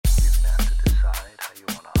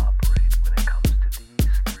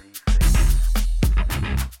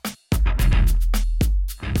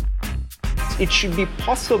it should be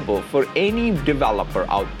possible for any developer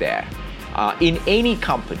out there in any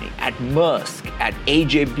company, at Maersk, at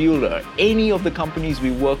AJ Bueller, any of the companies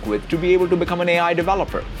we work with, to be able to become an AI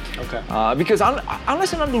developer. Okay. Because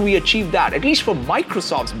unless and until we achieve that, at least for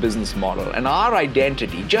Microsoft's business model and our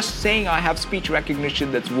identity, just saying I have speech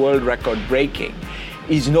recognition that's world record breaking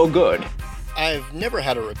is no good. I've never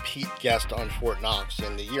had a repeat guest on Fort Knox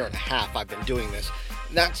in the year and a half I've been doing this.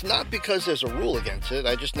 That's not because there's a rule against it,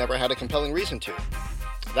 I just never had a compelling reason to.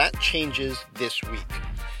 That changes this week.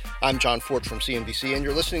 I'm John Fort from CNBC, and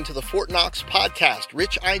you're listening to the Fort Knox Podcast,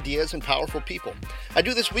 Rich Ideas and Powerful People. I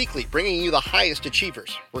do this weekly, bringing you the highest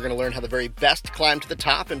achievers. We're going to learn how the very best climb to the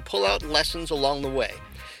top and pull out lessons along the way.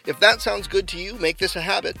 If that sounds good to you, make this a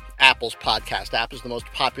habit. Apple's podcast app is the most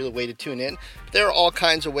popular way to tune in. There are all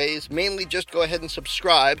kinds of ways. Mainly just go ahead and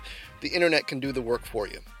subscribe. The internet can do the work for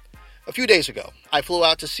you. A few days ago, I flew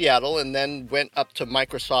out to Seattle and then went up to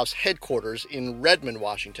Microsoft's headquarters in Redmond,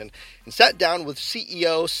 Washington, and sat down with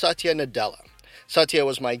CEO Satya Nadella. Satya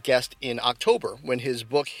was my guest in October when his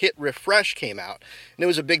book Hit Refresh came out, and it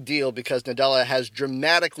was a big deal because Nadella has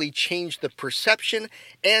dramatically changed the perception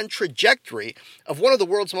and trajectory of one of the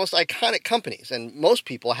world's most iconic companies, and most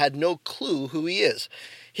people had no clue who he is.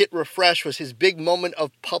 Hit Refresh was his big moment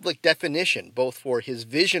of public definition, both for his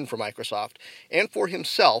vision for Microsoft and for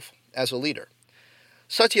himself as a leader.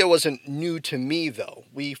 Satya wasn't new to me, though.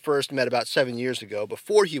 We first met about 7 years ago,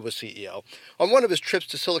 before he was CEO, on one of his trips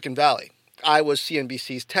to Silicon Valley. I was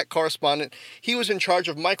CNBC's tech correspondent. He was in charge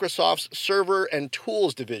of Microsoft's server and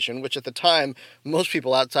tools division, which at the time, most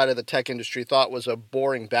people outside of the tech industry thought was a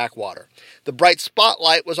boring backwater. The bright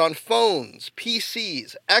spotlight was on phones,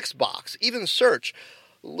 PCs, Xbox, even search.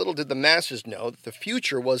 Little did the masses know that the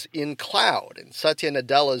future was in cloud, and Satya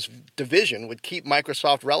Nadella's division would keep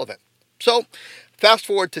Microsoft relevant. So, fast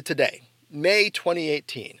forward to today, May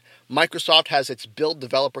 2018. Microsoft has its Build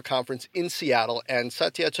Developer Conference in Seattle, and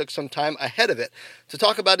Satya took some time ahead of it to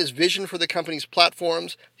talk about his vision for the company's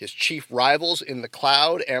platforms, his chief rivals in the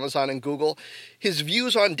cloud, Amazon and Google, his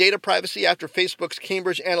views on data privacy after Facebook's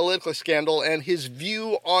Cambridge Analytica scandal, and his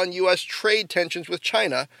view on U.S. trade tensions with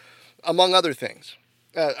China, among other things.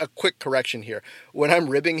 A quick correction here. When I'm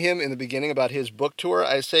ribbing him in the beginning about his book tour,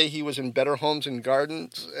 I say he was in Better Homes and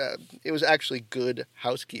Gardens. It was actually good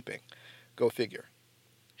housekeeping. Go figure.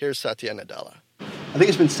 Here's Satya Nadella. I think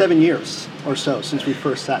it's been 7 years or so since we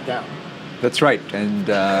first sat down. That's right. And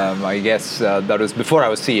I guess that was before I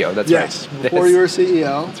was CEO. That's yes, right. Before you were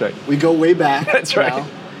CEO. That's right. We go way back. That's right.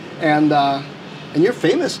 Now. And you're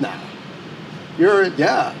famous now. What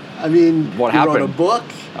happened? You wrote a book.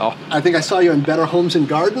 Oh. I think I saw you in Better Homes and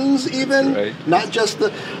Gardens even. Right. Not just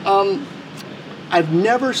the... I've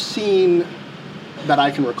never seen, that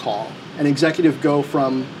I can recall, an executive go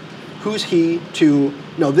from who's he to,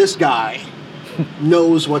 no, this guy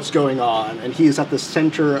knows what's going on and he is at the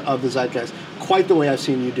center of the zeitgeist. Quite the way I've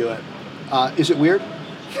seen you do it. Is it weird?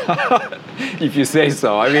 If you say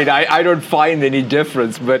so. I mean, I don't find any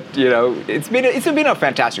difference, but it's been a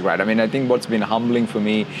fantastic ride. I mean, I think what's been humbling for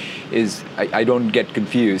me is I don't get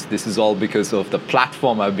confused. This is all because of the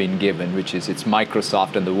platform I've been given, which is it's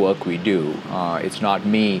Microsoft and the work we do. It's not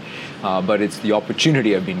me, but it's the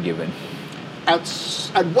opportunity I've been given. At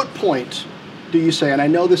what point do you say, and I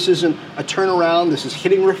know this isn't a turnaround, this is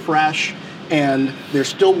hitting refresh, and there's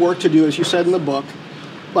still work to do, as you said in the book,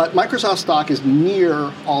 but Microsoft stock is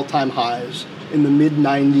near all-time highs in the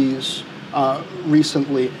mid-90s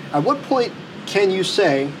recently. At what point can you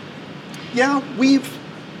say, yeah, we've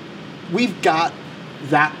got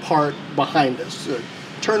that part behind us, the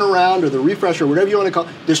turnaround or the refresh or whatever you want to call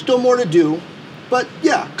it. There's still more to do, but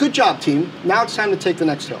yeah, good job, team. Now it's time to take the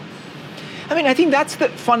next hill. I mean, I think that's the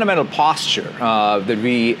fundamental posture that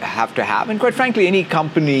we have to have. And quite frankly, any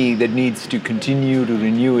company that needs to continue to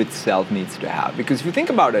renew itself needs to have. Because if you think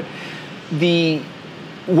about it,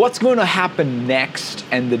 what's going to happen next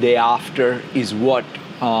and the day after is what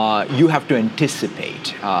you have to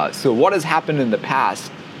anticipate. So what has happened in the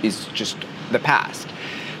past is just the past.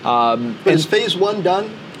 But is phase one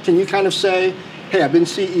done? Can you kind of say, hey, I've been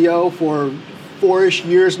CEO for 4-ish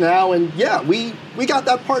years now, and yeah, we got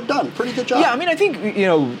that part done. Pretty good job. Yeah, I mean, I think,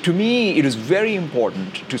 to me, it is very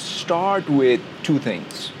important to start with two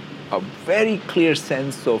things. A very clear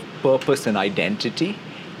sense of purpose and identity,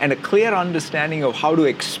 and a clear understanding of how to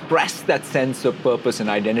express that sense of purpose and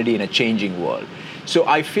identity in a changing world. So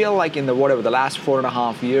I feel like in the last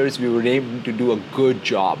 4.5 years, we were able to do a good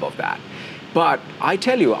job of that. But I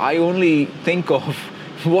tell you, I only think of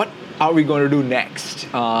what are we going to do next?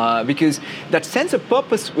 Because that sense of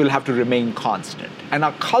purpose will have to remain constant. And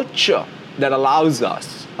our culture that allows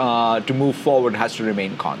us to move forward has to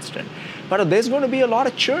remain constant. but there's going to be a lot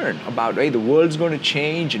of churn about, hey, the world's going to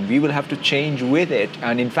change and we will have to change with it,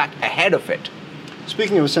 and in fact, ahead of it.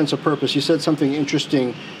 Speaking of a sense of purpose, you said something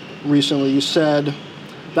interesting recently. You said,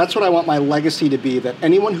 that's what I want my legacy to be, that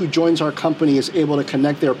anyone who joins our company is able to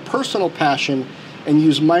connect their personal passion and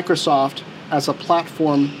use Microsoft as a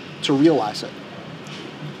platform to realize it.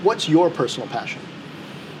 What's your personal passion?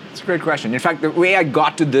 It's a great question. In fact, the way I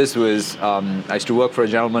got to this was I used to work for a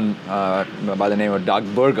gentleman by the name of Doug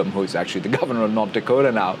Burgum, who's actually the governor of North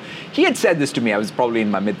Dakota now. He had said this to me. I was probably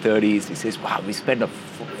in my mid-30s. He says, wow, we spend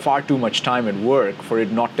far too much time at work for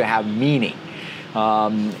it not to have meaning.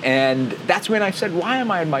 And that's when I said, why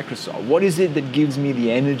am I at Microsoft? What is it that gives me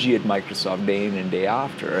the energy at Microsoft day in and day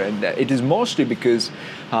after? And it is mostly because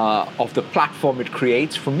of the platform it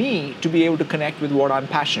creates for me to be able to connect with what I'm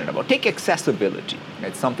passionate about. Take accessibility.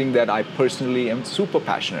 It's something that I personally am super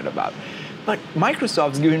passionate about. But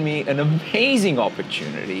Microsoft's given me an amazing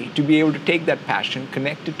opportunity to be able to take that passion,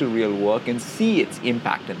 connect it to real work, and see its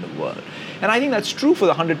impact in the world. And I think that's true for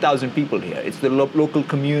the 100,000 people here. It's the local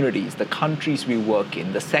communities, the countries we work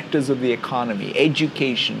in, the sectors of the economy,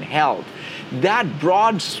 education, health. That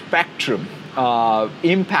broad spectrum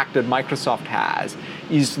impact that Microsoft has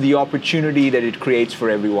is the opportunity that it creates for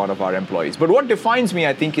every one of our employees. But what defines me,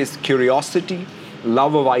 I think, is curiosity,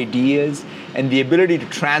 love of ideas, and the ability to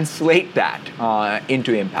translate that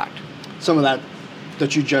into impact. Some of that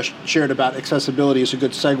you just shared about accessibility is a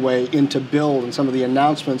good segue into Build and some of the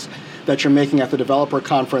announcements that you're making at the developer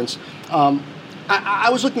conference. I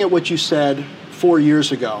was looking at what you said 4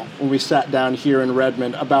 years ago when we sat down here in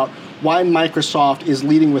Redmond about why Microsoft is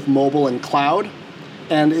leading with mobile and cloud,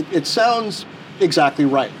 and it sounds exactly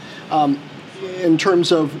right in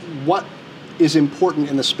terms of what is important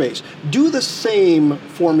in the space. Do the same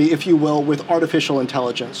for me, if you will, with artificial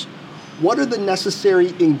intelligence. What are the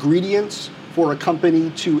necessary ingredients for a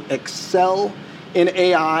company to excel in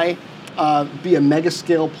AI, be a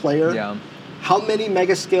mega-scale player? Yeah. How many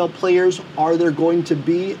mega-scale players are there going to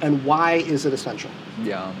be, and why is it essential?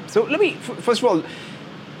 Yeah. So let me, first of all,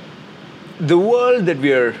 the world that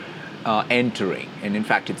we're entering, and in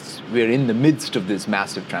fact we're in the midst of this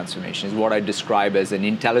massive transformation, is what I describe as an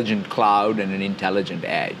intelligent cloud and an intelligent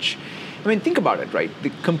edge. I mean, think about it, right?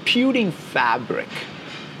 The computing fabric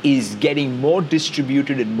is getting more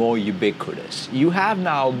distributed and more ubiquitous. You have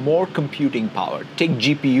now more computing power, take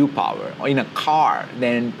GPU power, in a car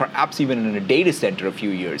than perhaps even in a data center a few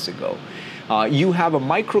years ago. You have a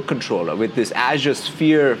microcontroller with this Azure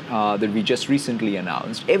Sphere that we just recently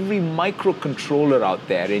announced. Every microcontroller out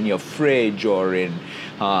there in your fridge or in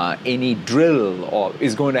any drill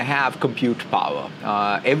is going to have compute power.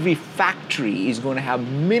 Every factory is going to have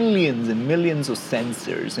millions and millions of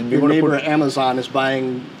sensors. And your neighbor Amazon is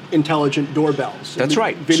buying intelligent doorbells. That's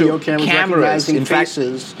right. Video cameras recognizing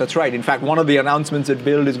faces. Fact, that's right. In fact, one of the announcements at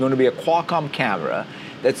Build is going to be a Qualcomm camera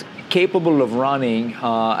that's capable of running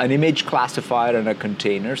an image classifier in a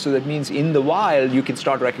container. So that means in the wild, you can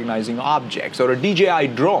start recognizing objects. Or a DJI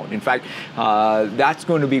drone. In fact, that's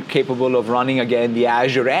going to be capable of running, again, the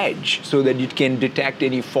Azure Edge so that it can detect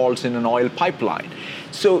any faults in an oil pipeline.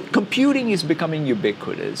 So computing is becoming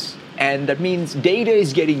ubiquitous. And that means data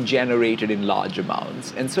is getting generated in large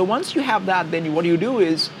amounts. And so once you have that, then what you do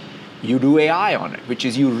is you do AI on it, which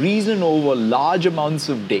is you reason over large amounts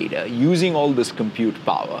of data using all this compute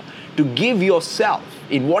power to give yourself,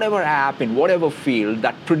 in whatever app, in whatever field,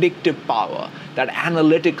 that predictive power, that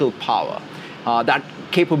analytical power, that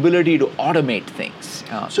capability to automate things.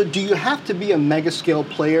 So do you have to be a mega-scale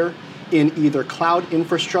player in either cloud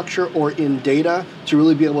infrastructure or in data to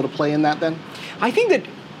really be able to play in that then? I think that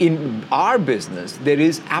in our business, there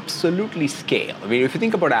is absolutely scale. I mean, if you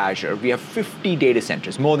think about Azure, we have 50 data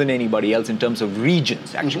centers, more than anybody else in terms of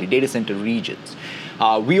regions, actually, data center regions.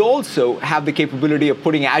 We also have the capability of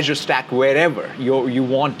putting Azure Stack wherever you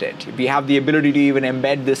want it. We have the ability to even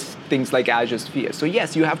embed things like Azure Sphere. So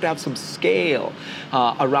yes, you have to have some scale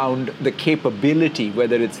around the capability,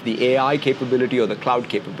 whether it's the AI capability or the cloud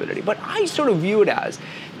capability. But I sort of view it as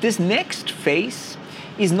this next phase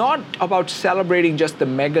is not about celebrating just the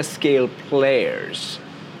mega scale players.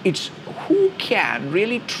 It's who can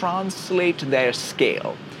really translate their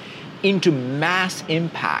scale into mass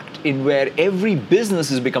impact in where every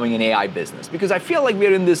business is becoming an AI business. Because I feel like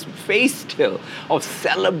we're in this phase still of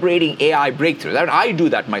celebrating AI breakthroughs. And I do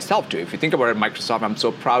that myself too. If you think about it, Microsoft, I'm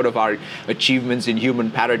so proud of our achievements in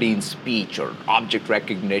human parity in speech or object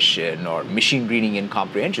recognition or machine reading and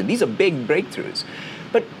comprehension. These are big breakthroughs.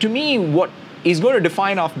 But to me, what is going to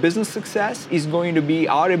define our business success is going to be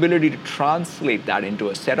our ability to translate that into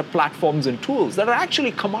a set of platforms and tools that are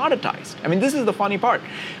actually commoditized. I mean, this is the funny part.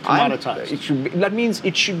 Commoditized. That means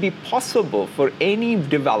it should be possible for any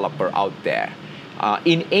developer out there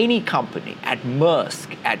in any company, at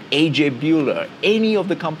Maersk, at AJ Bueller, any of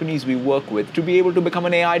the companies we work with, to be able to become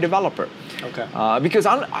an AI developer. Okay. Because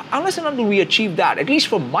unless and until we achieve that, at least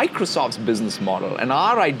for Microsoft's business model and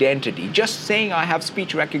our identity, just saying I have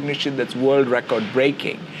speech recognition that's world record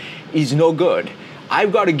breaking is no good.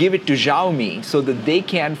 I've got to give it to Xiaomi so that they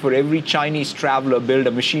can, for every Chinese traveler, build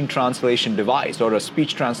a machine translation device or a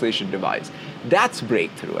speech translation device. That's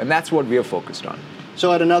breakthrough, and that's what we are focused on.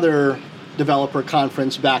 So at another developer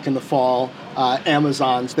conference back in the fall,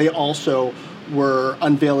 Amazon's, they also were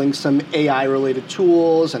unveiling some AI-related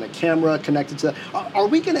tools and a camera connected to that. Are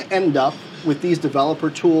we going to end up with these developer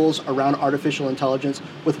tools around artificial intelligence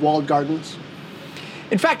with walled gardens?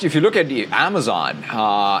 In fact, if you look at the Amazon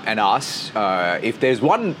and us, if there's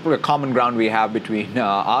one common ground we have between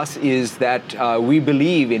us is that we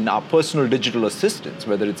believe in our personal digital assistants,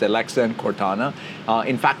 whether it's Alexa and Cortana,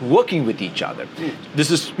 in fact, working with each other.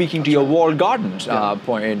 This is speaking to your walled gardens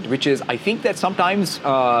point, which is I think that sometimes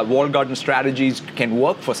walled garden strategies can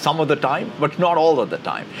work for some of the time, but not all of the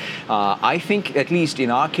time. I think, at least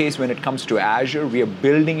in our case, when it comes to Azure, we are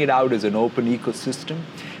building it out as an open ecosystem.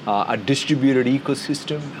 A distributed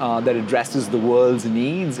ecosystem that addresses the world's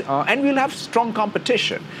needs, and we'll have strong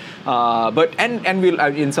competition. But we'll,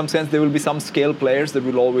 in some sense, there will be some scale players that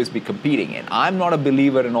will always be competing in. I'm not a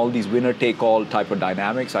believer in all these winner-take-all type of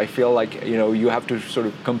dynamics. I feel like you have to sort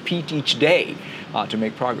of compete each day to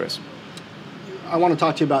make progress. I want to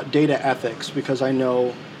talk to you about data ethics because I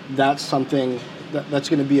know that's something that's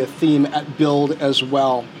going to be a theme at Build as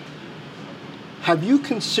well. Have you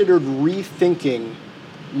considered rethinking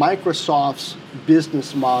Microsoft's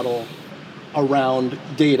business model around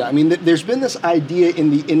data? I mean, there's been this idea in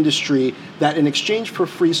the industry that in exchange for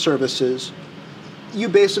free services, you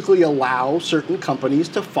basically allow certain companies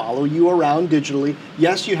to follow you around digitally.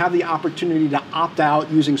 Yes, you have the opportunity to opt out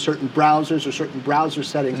using certain browsers or certain browser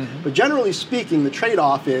settings, but generally speaking, the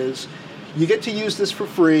trade-off is you get to use this for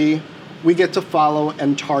free, we get to follow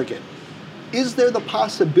and target. Is there the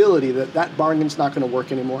possibility that that bargain's not going to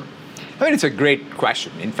work anymore? I mean, it's a great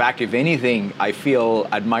question. In fact, if anything, I feel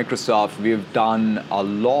at Microsoft we've done a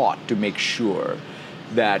lot to make sure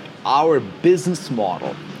that our business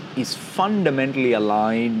model is fundamentally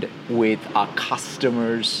aligned with our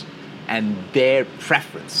customers and their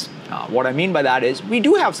preference. What I mean by that is we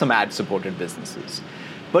do have some ad-supported businesses,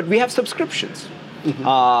 but we have subscriptions,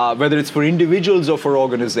 whether it's for individuals or for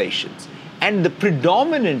organizations. And the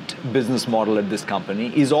predominant business model at this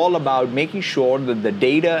company is all about making sure that the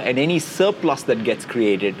data and any surplus that gets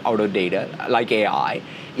created out of data, like AI,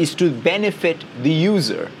 is to benefit the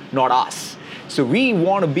user, not us. So we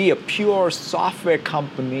want to be a pure software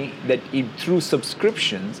company that, through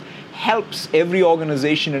subscriptions, helps every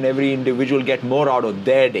organization and every individual get more out of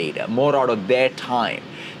their data, more out of their time.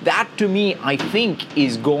 That, to me, I think,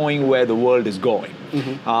 is going where the world is going.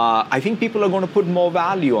 I think people are going to put more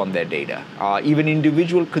value on their data. Even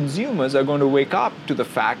individual consumers are going to wake up to the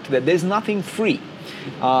fact that there's nothing free.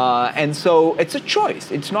 And so it's a choice.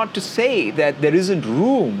 It's not to say that there isn't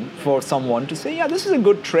room for someone to say, yeah, this is a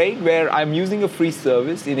good trade where I'm using a free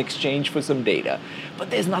service in exchange for some data, but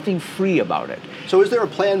there's nothing free about it. So is there a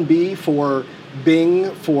plan B for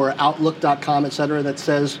Bing, for Outlook.com, et cetera, that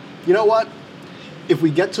says, you know what, if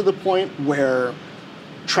we get to the point where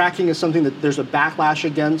tracking is something that there's a backlash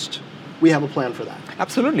against, we have a plan for that?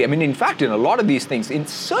 Absolutely. I mean, in fact, in a lot of these things, in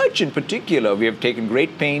search in particular, we have taken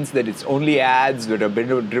great pains that it's only ads that are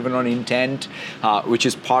driven on intent, which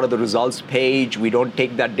is part of the results page. We don't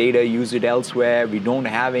take that data, use it elsewhere. We don't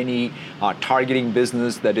have any targeting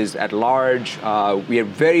business that is at large. We are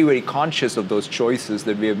very, very conscious of those choices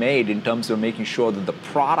that we have made in terms of making sure that the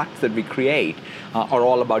products that we create are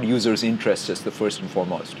all about users' interests as the first and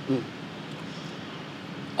foremost.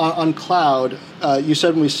 On cloud, you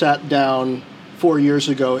said when we sat down 4 years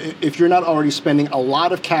ago, if you're not already spending a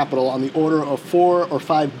lot of capital on the order of $4 or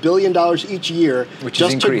 $5 billion each year,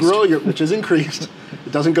 just to grow which is increased,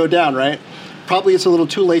 it doesn't go down, right? Probably it's a little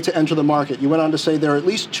too late to enter the market. You went on to say there are at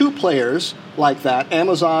least two players like that,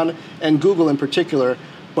 Amazon and Google in particular,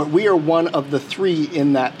 but we are one of the three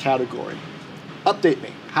in that category. Update me.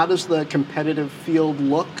 How does the competitive field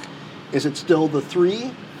look? Is it still the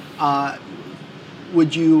three?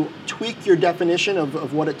 Would you tweak your definition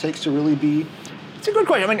of what it takes to really be It's a good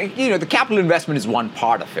question. I mean, the capital investment is one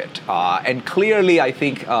part of it. And clearly, I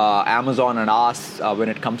think Amazon and us, when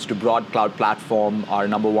it comes to broad cloud platform, are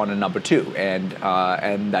number one and number two. And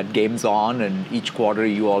that game's on, and each quarter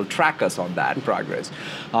you all track us on that progress.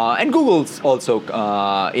 And Google's also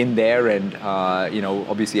in there and,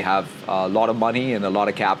 obviously have a lot of money and a lot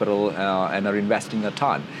of capital and are investing a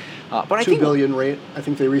ton. But I think $2 billion rate, I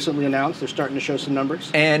think they recently announced. They're starting to show some numbers.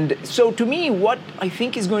 And so to me, what I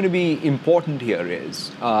think is going to be important here is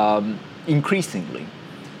increasingly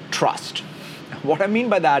trust. What I mean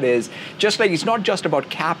by that is, just like it's not just about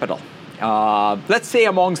capital. Let's say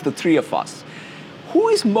amongst the three of us, who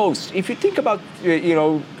is most, if you think about,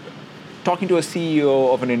 talking to a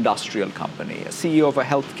CEO of an industrial company, a CEO of a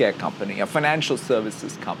healthcare company, a financial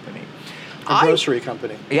services company, a grocery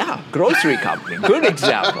company. Yeah, grocery company. Good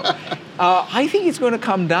example. I think it's going to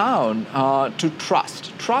come down to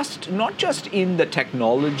trust. Trust not just in the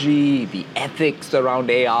technology, the ethics around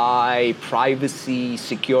AI, privacy,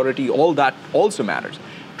 security, all that also matters.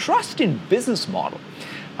 Trust in business model,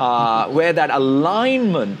 where that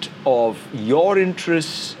alignment of your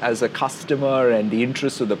interests as a customer and the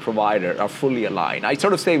interests of the provider are fully aligned. I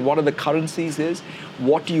sort of say one of the currencies is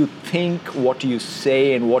what you think, what you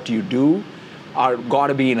say, and what you do are got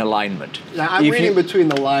to be in alignment. Now, I'm reading between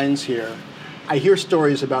the lines here. I hear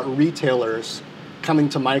stories about retailers coming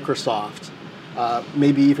to Microsoft,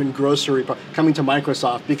 maybe even grocery coming to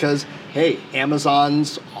Microsoft because, hey,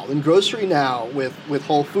 Amazon's all in grocery now with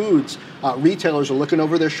Whole Foods. Retailers are looking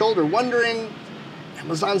over their shoulder wondering,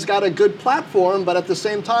 Amazon's got a good platform, but at the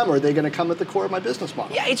same time, are they going to come at the core of my business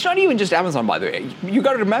model? Yeah, it's not even just Amazon, by the way. You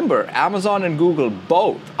got to remember, Amazon and Google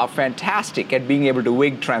both are fantastic at being able to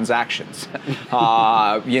wig transactions.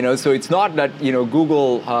 So it's not that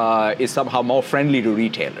Google is somehow more friendly to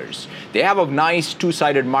retailers. They have a nice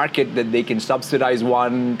two-sided market that they can subsidize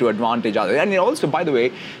one to advantage others. And also, by the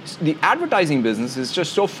way, the advertising business is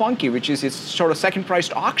just so funky, which is it's sort of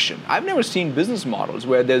second-priced auction. I've never seen business models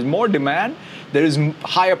where there's more demand, there is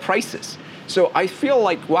higher prices. So I feel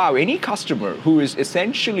like, wow, any customer who is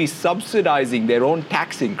essentially subsidizing their own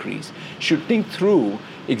tax increase should think through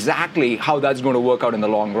exactly how that's going to work out in the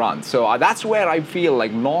long run. So that's where I feel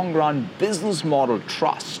like long-run business model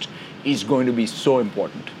trust is going to be so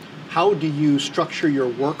important. How do you structure your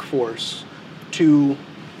workforce to,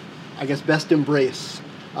 I guess, best embrace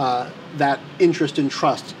that interest and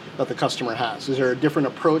trust that the customer has? Is there a different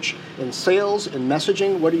approach in sales, in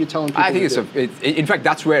messaging? What are you telling people? I think in fact,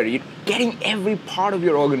 that's where getting every part of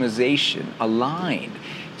your organization aligned,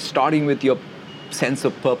 starting with your sense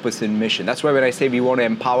of purpose and mission. That's why when I say we want to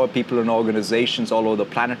empower people and organizations all over the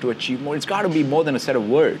planet to achieve more, it's got to be more than a set of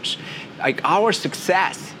words. Like our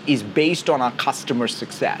success is based on our customer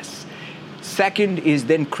success. Second is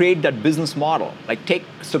then create that business model. Like take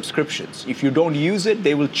subscriptions. If you don't use it,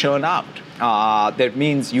 they will churn out. That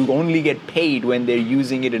means you only get paid when they're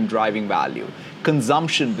using it and driving value.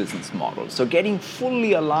 Consumption business model. So getting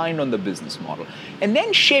fully aligned on the business model. And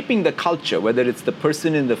then shaping the culture, whether it's the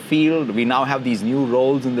person in the field. We now have these new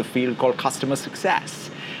roles in the field called customer success.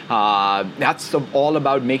 That's all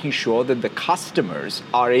about making sure that the customers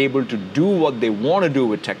are able to do what they want to do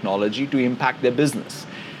with technology to impact their business.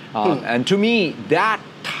 And to me, that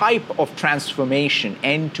type of transformation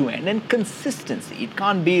end-to-end and consistency. It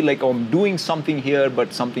can't be like, I'm doing something here,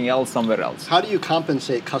 but something else somewhere else. How do you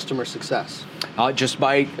compensate customer success? Just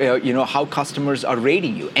by, how customers are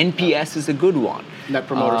rating you. NPS is a good one. Net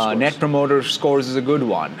promoter scores. Net promoter scores is a good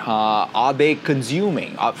one. Are they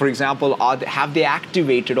consuming? For example, have they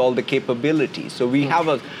activated all the capabilities? So we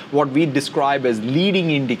have what we describe as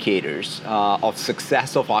leading indicators of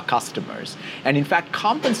success of our customers. And in fact,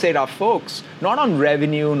 compensate our folks, not on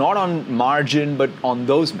revenue, not on margin, but on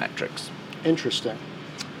those metrics. Interesting.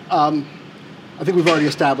 I think we've already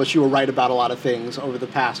established you were right about a lot of things over the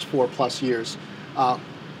past 4+ years.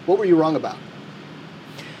 What were you wrong about?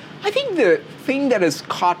 I think the thing that has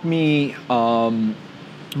caught me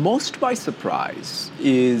most by surprise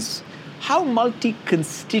is how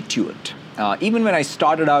multi-constituent. Even when I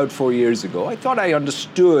started out 4 years ago, I thought I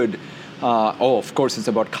understood, of course, it's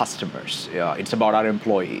about customers. It's about our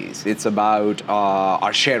employees. It's about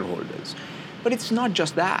our shareholders. But it's not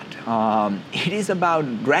just that. It is about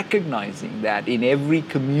recognizing that in every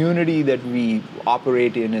community that we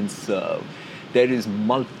operate in and serve, there is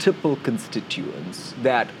multiple constituents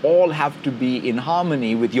that all have to be in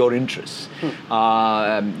harmony with your interests.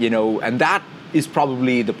 And that is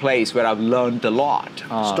probably the place where I've learned a lot.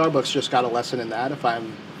 Starbucks just got a lesson in that, if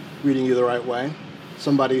I'm reading you the right way.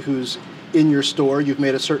 Somebody who's in your store. You've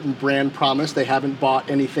made a certain brand promise. They haven't bought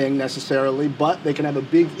anything necessarily, but they can have a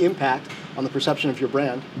big impact on the perception of your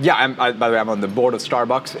brand. Yeah, by the way, I'm on the board of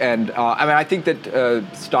Starbucks, and I think that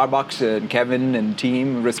Starbucks and Kevin and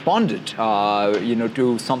team responded,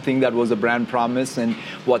 to something that was a brand promise and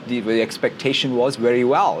what the expectation was very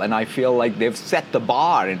well. And I feel like they've set the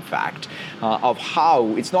bar, in fact, of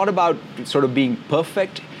how it's not about sort of being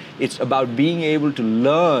perfect. It's about being able to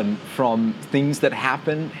learn from things that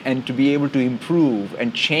happen and to be able to improve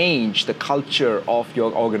and change the culture of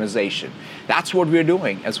your organization. That's what we're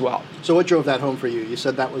doing as well. So what drove that home for you? You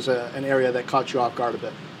said that was an area that caught you off guard a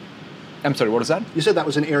bit. I'm sorry, what was that? You said that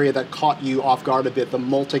was an area that caught you off guard a bit, the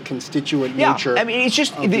multi-constituent nature. Yeah, I mean, it's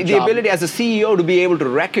just the ability as a CEO to be able to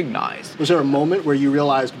recognize. Was there a moment where you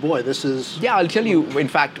realized, boy, this is... Yeah, I'll tell you, in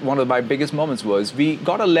fact, one of my biggest moments was we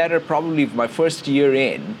got a letter probably my first year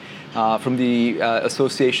in from the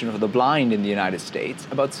Association of the Blind in the United States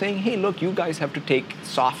about saying, hey, look, you guys have to take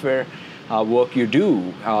software work you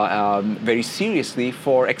do very seriously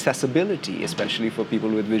for accessibility, especially for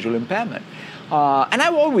people with visual impairment. And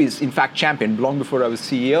I've always, in fact, championed. Long before I was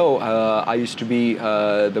CEO, I used to be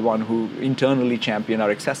the one who internally championed our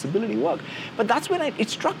accessibility work. But that's when it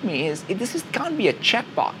struck me is this can't be a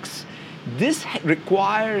checkbox. This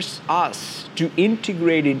requires us to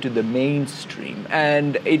integrate into the mainstream,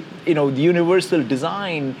 and the universal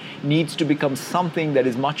design needs to become something that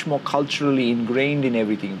is much more culturally ingrained in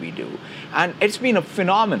everything we do. And it's been a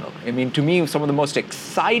phenomenal. I mean, to me, some of the most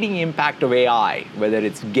exciting impact of AI, whether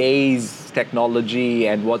it's gaze technology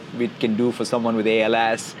and what it can do for someone with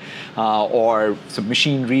ALS, or some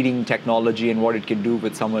machine reading technology and what it can do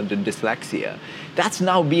with someone with dyslexia. That's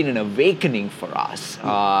now been an awakening for us.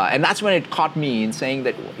 And that's when it caught me in saying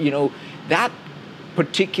that, that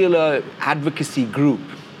particular advocacy group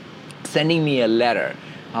sending me a letter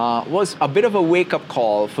was a bit of a wake-up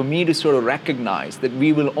call for me to sort of recognize that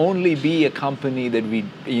we will only be a company that we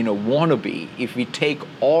want to be if we take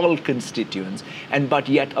all constituents but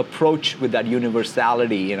yet approach with that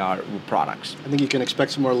universality in our products. I think you can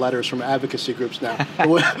expect some more letters from advocacy groups now.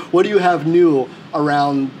 What do you have new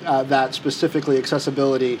around that, specifically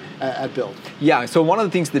accessibility at Build? Yeah, so one of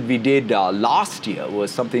the things that we did last year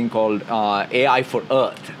was something called AI for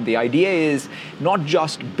Earth. The idea is not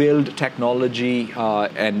just build technology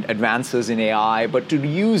and advances in AI, but to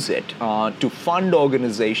use it to fund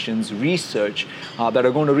organizations, research that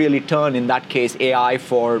are going to really turn, in that case, AI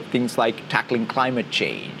for things like tackling climate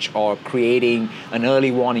change or creating an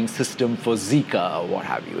early warning system for Zika or what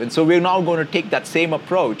have you. And so we're now going to take that same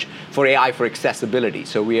approach for AI for accessibility.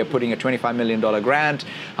 So we are putting a $25 million grant,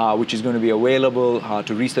 which is going to be available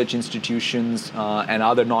to research institutions and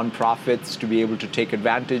other nonprofits to be able to take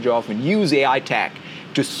advantage of and use AI tech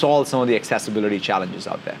to solve some of the accessibility challenges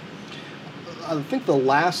out there. I think the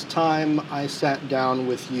last time I sat down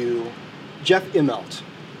with you, Jeff Immelt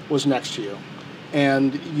was next to you,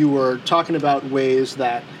 and you were talking about ways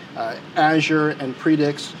that Azure and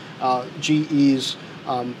Predix, GE's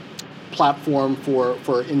platform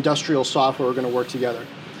for industrial software, are going to work together.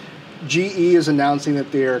 GE is announcing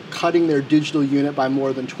that they're cutting their digital unit by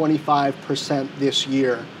more than 25% this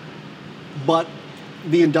year, but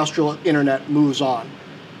the industrial internet moves on.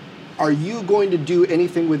 Are you going to do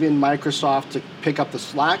anything within Microsoft to pick up the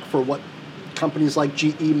slack for what companies like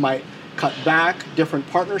GE might cut back, different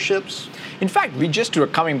partnerships? In fact, we just were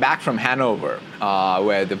coming back from Hanover,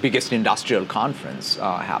 where the biggest industrial conference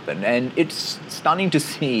happened. And it's stunning to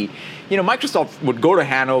see, Microsoft would go to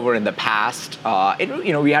Hanover in the past.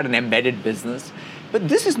 We had an embedded business. But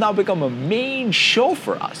this has now become a main show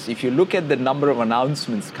for us. If you look at the number of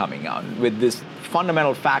announcements coming out with this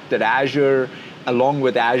fundamental fact that Azure, along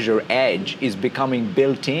with Azure Edge, is becoming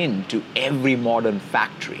built into every modern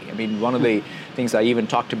factory. I mean, one of the things I even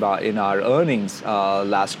talked about in our earnings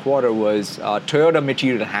last quarter was Toyota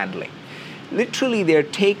material handling. Literally, they're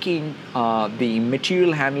taking the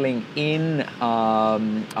material handling in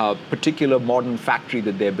a particular modern factory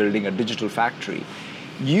that they're building, a digital factory,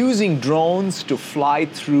 using drones to fly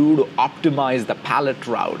through to optimize the pallet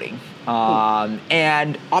routing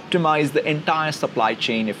and optimize the entire supply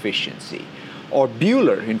chain efficiency. Or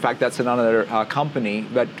Bueller, in fact, that's another company,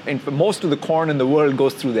 but most of the corn in the world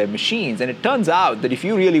goes through their machines. And it turns out that if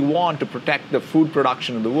you really want to protect the food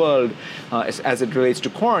production of the world as it relates to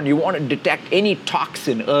corn, you want to detect any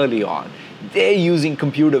toxin early on. They're using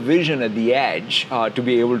computer vision at the edge to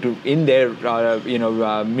be able to, in their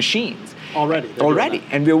machines. Already,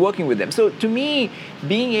 and we're working with them. So to me,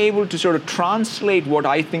 being able to sort of translate what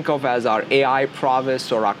I think of as our AI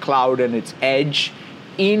prowess or our cloud and its edge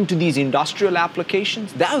into these industrial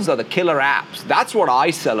applications, those are the killer apps. That's what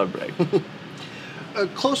I celebrate.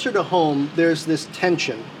 closer to home, there's this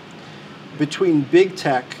tension between big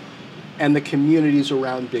tech and the communities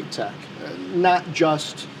around big tech, not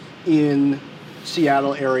just in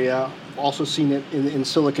Seattle area, also seen it in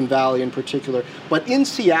Silicon Valley in particular, but in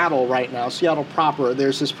Seattle right now, Seattle proper,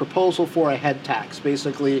 there's this proposal for a head tax.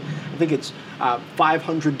 Basically, I think it's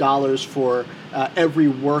 $500 for every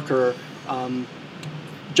worker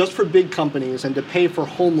just for big companies and to pay for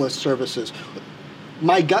homeless services.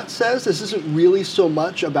 My gut says this isn't really so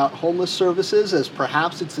much about homeless services as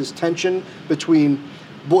perhaps it's this tension between,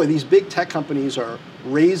 boy, these big tech companies are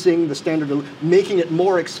raising the standard of making it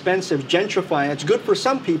more expensive, gentrifying. It's good for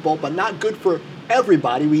some people, but not good for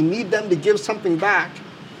everybody. We need them to give something back.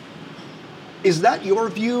 Is that your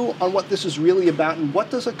view on what this is really about? And what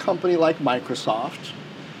does a company like Microsoft,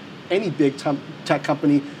 any big tech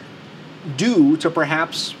company, do to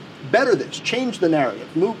perhaps better this, change the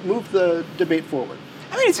narrative, move the debate forward?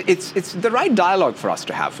 I mean, it's the right dialogue for us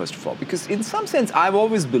to have, first of all, because in some sense, I've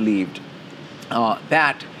always believed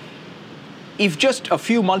that if just a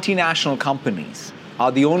few multinational companies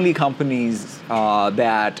are the only companies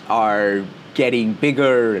that are getting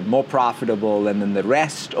bigger and more profitable, and then the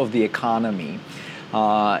rest of the economy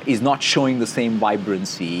is not showing the same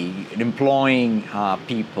vibrancy, employing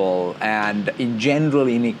people, and in general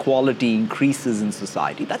inequality increases in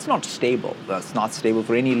society. That's not stable. That's not stable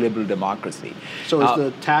for any liberal democracy. So is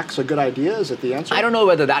the tax a good idea? Is it the answer? I don't know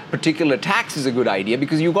whether that particular tax is a good idea,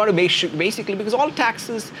 because you've got to make sure, basically, because all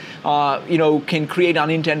taxes, can create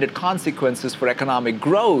unintended consequences for economic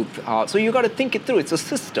growth. So you've got to think it through. It's a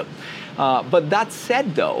system. But that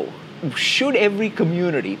said, though, should every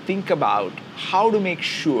community think about how to make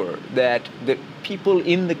sure that the people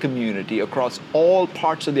in the community across all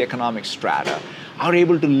parts of the economic strata are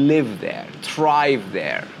able to live there, thrive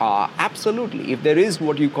there? Absolutely. If there is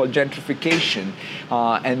what you call gentrification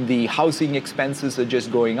and the housing expenses are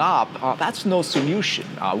just going up, that's no solution.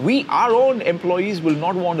 Our own employees will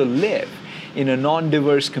not want to live in a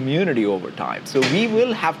non-diverse community over time. So we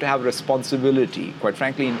will have to have responsibility, quite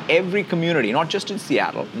frankly, in every community, not just in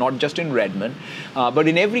Seattle, not just in Redmond, but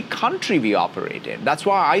in every country we operate in. That's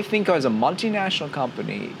why I think as a multinational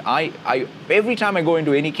company, every time I go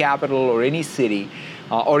into any capital or any city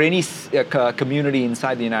or any community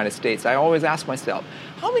inside the United States, I always ask myself,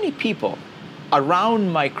 how many people around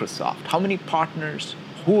Microsoft, how many partners,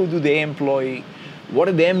 who do they employ, what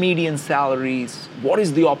are their median salaries? What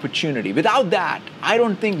is the opportunity? Without that, I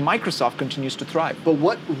don't think Microsoft continues to thrive. But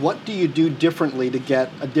what do you do differently to get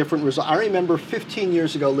a different result? I remember 15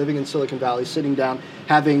 years ago living in Silicon Valley, sitting down,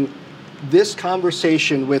 having this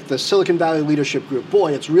conversation with the Silicon Valley leadership group.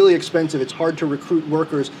 Boy, it's really expensive. It's hard to recruit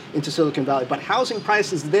workers into Silicon Valley. But housing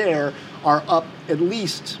prices there are up at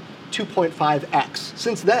least 2.5x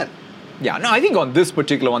since then. Yeah, no, I think on this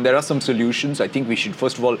particular one, there are some solutions. I think we should,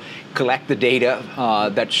 first of all, collect the data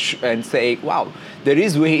and say, wow, there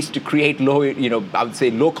is ways to create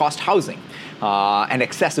low-cost housing and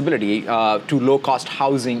accessibility to low-cost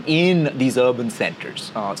housing in these urban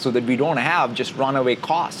centers so that we don't have just runaway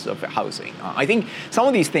costs of housing. I think some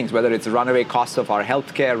of these things, whether it's runaway costs of our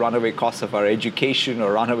healthcare, runaway costs of our education,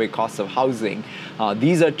 or runaway costs of housing,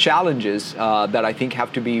 these are challenges that I think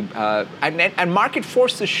have to be, and market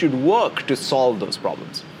forces should work to solve those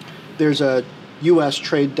problems. There's a U.S.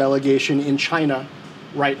 trade delegation in China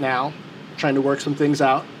right now trying to work some things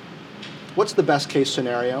out. What's the best case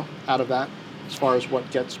scenario out of that as far as what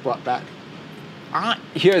gets brought back?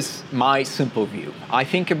 Here's my simple view. I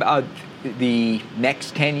think about the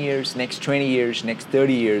next 10 years, next 20 years, next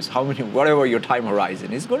 30 years, whatever your time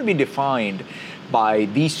horizon is going to be defined by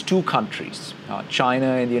these two countries,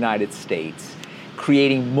 China and the United States,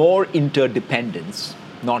 creating more interdependence,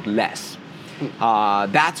 not less.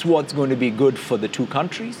 That's what's going to be good for the two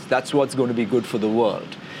countries. That's what's going to be good for the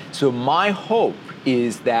world. So my hope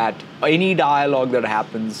is that any dialogue that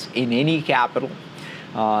happens in any capital,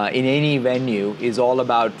 in any venue, is all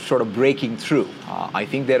about sort of breaking through. I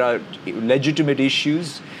think there are legitimate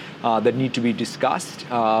issues that need to be discussed,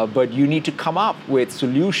 but you need to come up with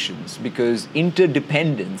solutions, because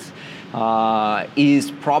interdependence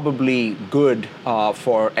is probably good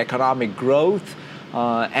for economic growth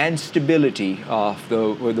and stability of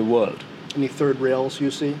the world. Any third rails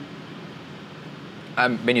you see?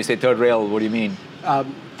 When you say third rail, what do you mean?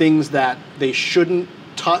 Things that they shouldn't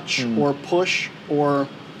touch or push, or?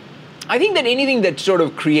 I think that anything that sort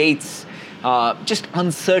of creates just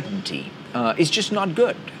uncertainty is just not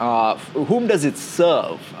good. Whom does it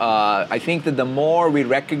serve? I think that the more we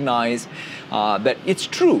recognize that it's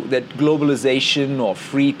true that globalization or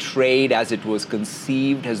free trade as it was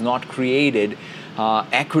conceived has not created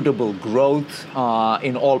equitable growth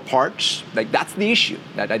in all parts. Like that's the issue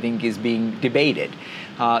that I think is being debated.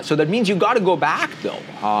 So that means you've got to go back,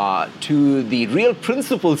 though, to the real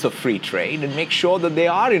principles of free trade and make sure that they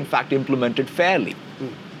are, in fact, implemented fairly.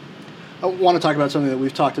 I want to talk about something that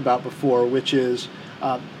we've talked about before, which is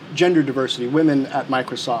gender diversity, women at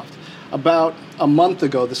Microsoft. About a month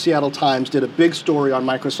ago, the Seattle Times did a big story on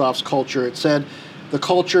Microsoft's culture. It said the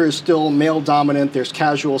culture is still male-dominant, there's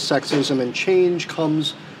casual sexism, and change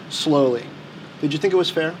comes slowly. Did you think it was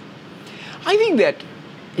fair? I think that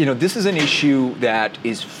this is an issue that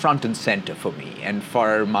is front and center for me and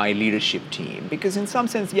for my leadership team, because in some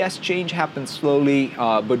sense, yes, change happens slowly,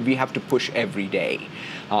 but we have to push every day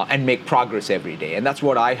and make progress every day. And that's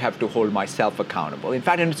what I have to hold myself accountable. In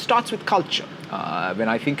fact, and it starts with culture. When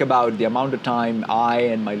I think about the amount of time I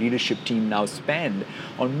and my leadership team now spend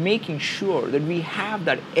on making sure that we have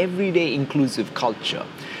that everyday inclusive culture.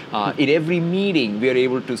 In every meeting, we are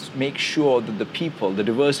able to make sure that the people, the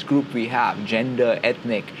diverse group we have, gender,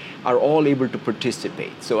 ethnic, are all able to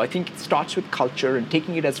participate. So I think it starts with culture and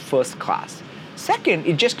taking it as first class. Second,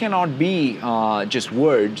 it just cannot be just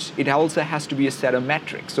words. It also has to be a set of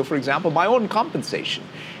metrics. So for example, my own compensation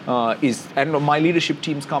and my leadership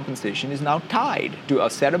team's compensation is now tied to a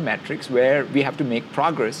set of metrics where we have to make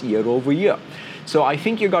progress year over year. So I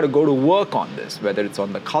think you've got to go to work on this, whether it's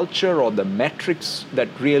on the culture or the metrics that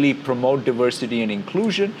really promote diversity and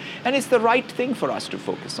inclusion. And it's the right thing for us to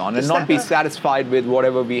focus on and not be satisfied with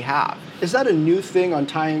whatever we have. Is that a new thing on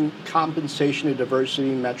tying compensation to diversity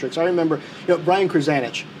metrics? I remember Brian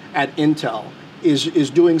Krzanich at Intel is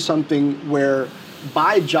doing something where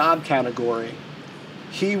by job category,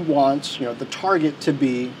 he wants the target to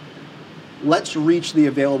be, let's reach the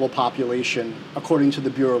available population according to the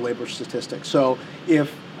Bureau of Labor Statistics. So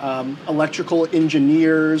if electrical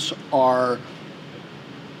engineers are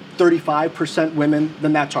 35% women,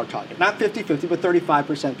 then that's our target. Not 50-50, but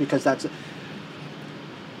 35%, because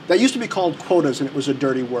that used to be called quotas and it was a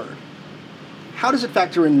dirty word. How does it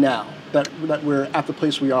factor in now that we're at the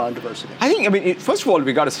place we are on diversity? I think, first of all,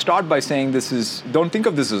 we got to start by saying don't think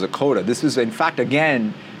of this as a quota. This is, in fact,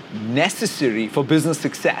 again, necessary for business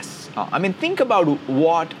success. Think about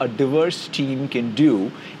what a diverse team can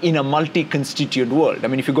do in a multi-constituent world.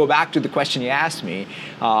 If you go back to the question you asked me,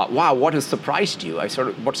 what has surprised you?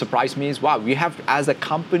 What surprised me is, as a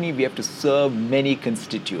company, we have to serve many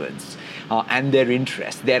constituents and their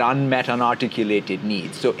interests, their unmet, unarticulated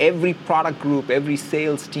needs. So every product group, every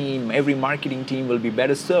sales team, every marketing team will be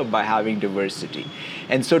better served by having diversity.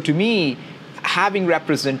 And so to me, having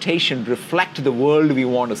representation reflect the world we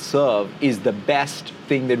want to serve is the best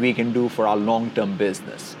thing that we can do for our long-term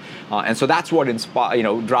business. And so that's what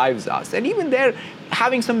drives us. And even there,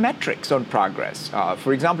 having some metrics on progress.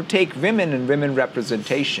 For example, take women and women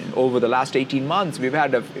representation. Over the last 18 months, we've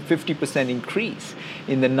had a 50% increase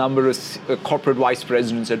in the number of corporate vice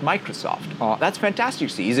presidents at Microsoft. That's fantastic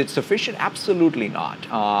to see. Is it sufficient? Absolutely not.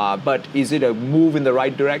 But is it a move in the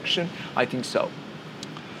right direction? I think so.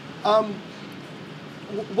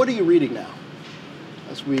 What are you reading now,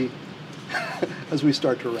 as we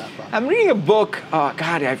start to wrap up? I'm reading a book.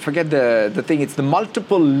 I forget the thing. It's The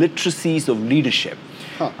Multiple Literacies of Leadership.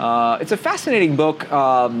 It's a fascinating book,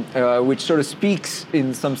 which sort of speaks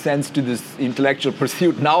in some sense to this intellectual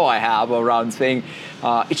pursuit now I have around saying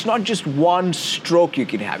it's not just one stroke you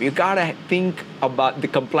can have. You've got to think about the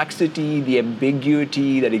complexity, the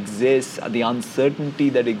ambiguity that exists, the uncertainty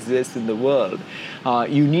that exists in the world.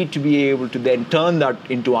 You need to be able to then turn that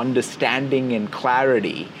into understanding and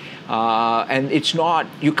clarity. And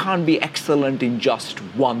you can't be excellent in just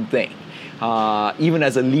one thing, even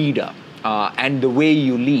as a leader. And the way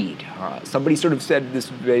you lead. Somebody sort of said this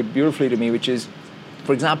very beautifully to me, which is,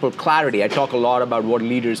 for example, clarity. I talk a lot about what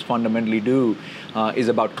leaders fundamentally do is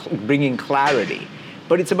about bringing clarity.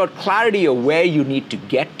 But it's about clarity of where you need to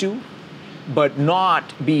get to, but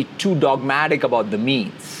not be too dogmatic about the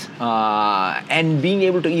means. And being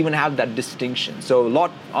able to even have that distinction.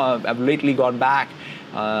 So I've lately gone back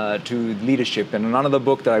to leadership. And another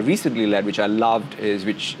book that I recently read, which I loved,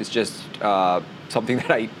 which is just something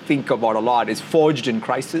that I think about a lot, is Forged in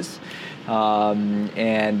Crisis.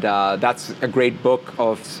 And that's a great book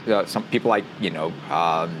of some people like,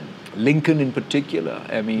 Lincoln in particular.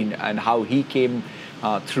 And how he came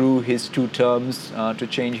through his 2 terms to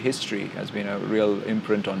change history has been a real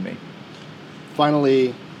imprint on me.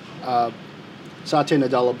 Finally, Satya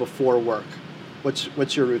Nadella before work.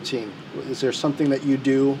 What's your routine? Is there something that you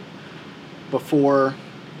do before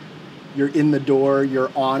you're in the door,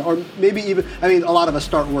 you're on, or maybe even, I mean, a lot of us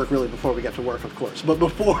start work really before we get to work, of course, but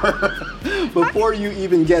before you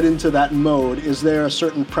even get into that mode, is there a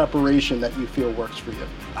certain preparation that you feel works for you?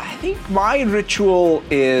 I think my ritual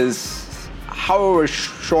is, however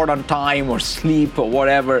short on time or sleep or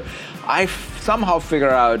whatever, I somehow figure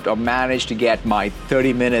out or manage to get my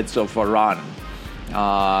 30 minutes of a run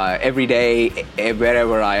every day,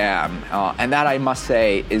 wherever I am. And that, I must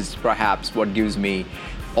say, is perhaps what gives me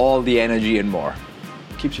all the energy and more.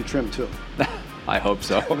 Keeps you trim, too. I hope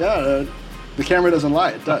so. Yeah, the camera doesn't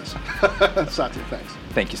lie, it does. Satya, thanks.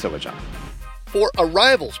 Thank you so much, John. For a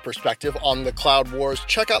rival's perspective on the cloud wars,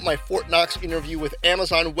 check out my Fort Knox interview with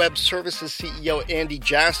Amazon Web Services CEO Andy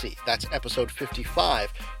Jassy. That's episode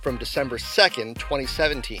 55 from December 2nd,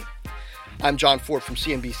 2017. I'm John Fort from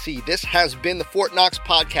CNBC. This has been the Fort Knox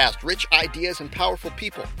Podcast, rich ideas and powerful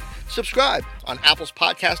people. Subscribe on Apple's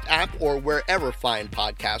podcast app or wherever fine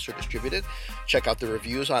podcasts are distributed. Check out the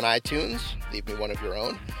reviews on iTunes. Leave me one of your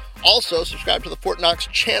own. Also, subscribe to the Fort Knox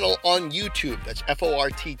channel on YouTube. That's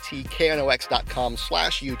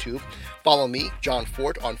FortKnox.com/YouTube. Follow me, John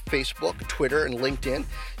Fort, on Facebook, Twitter, and LinkedIn.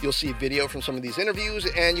 You'll see video from some of these interviews,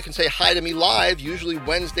 and you can say hi to me live, usually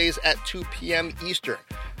Wednesdays at 2 p.m. Eastern.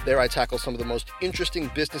 There I tackle some of the most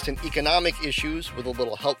interesting business and economic issues with a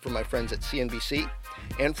little help from my friends at CNBC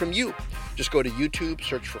and from you. Just go to YouTube,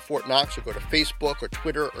 search for Fort Knox, or go to Facebook or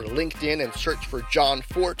Twitter or LinkedIn and search for John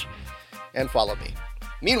Fort and follow me.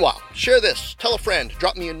 Meanwhile, share this, tell a friend,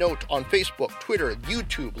 drop me a note on Facebook, Twitter,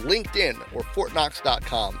 YouTube, LinkedIn, or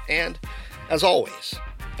FortKnox.com. And as always,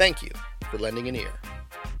 thank you for lending an ear.